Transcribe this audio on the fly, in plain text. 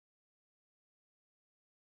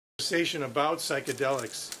conversation about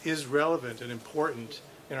psychedelics is relevant and important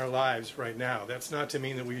in our lives right now. That's not to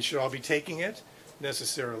mean that we should all be taking it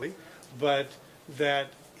necessarily, but that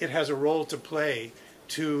it has a role to play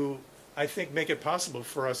to, I think, make it possible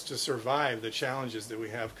for us to survive the challenges that we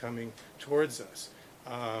have coming towards us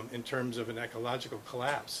in terms of an ecological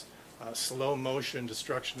collapse, slow motion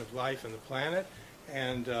destruction of life and the planet,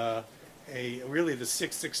 and really the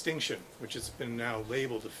sixth extinction, which has been now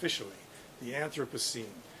labeled officially, the Anthropocene.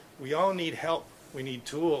 We all need help. We need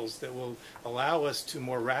tools that will allow us to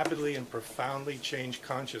more rapidly and profoundly change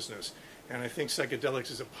consciousness. And I think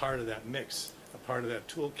psychedelics is a part of that mix, a part of that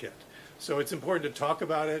toolkit. So it's important to talk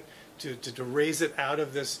about it, to raise it out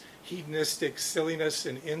of this hedonistic silliness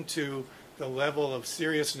and into the level of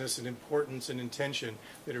seriousness and importance and intention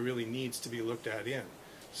that it really needs to be looked at in.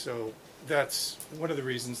 So that's one of the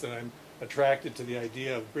reasons that I'm attracted to the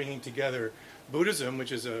idea of bringing together Buddhism,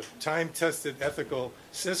 which is a time-tested ethical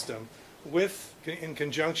system, in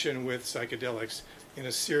conjunction with psychedelics in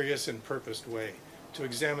a serious and purposed way, to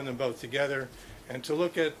examine them both together and to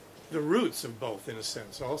look at the roots of both, in a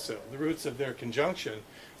sense, also. The roots of their conjunction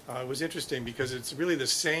was interesting because it's really the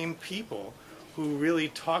same people who really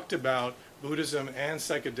talked about Buddhism and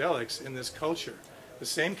psychedelics in this culture. The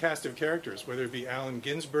same cast of characters, whether it be Allen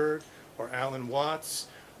Ginsberg or Alan Watts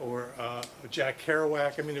or Jack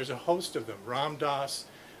Kerouac. I mean, there's a host of them. Ram Dass.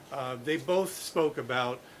 They both spoke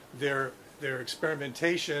about their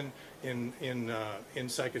experimentation in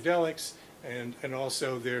psychedelics and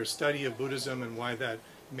also their study of Buddhism and why that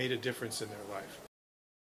made a difference in their life.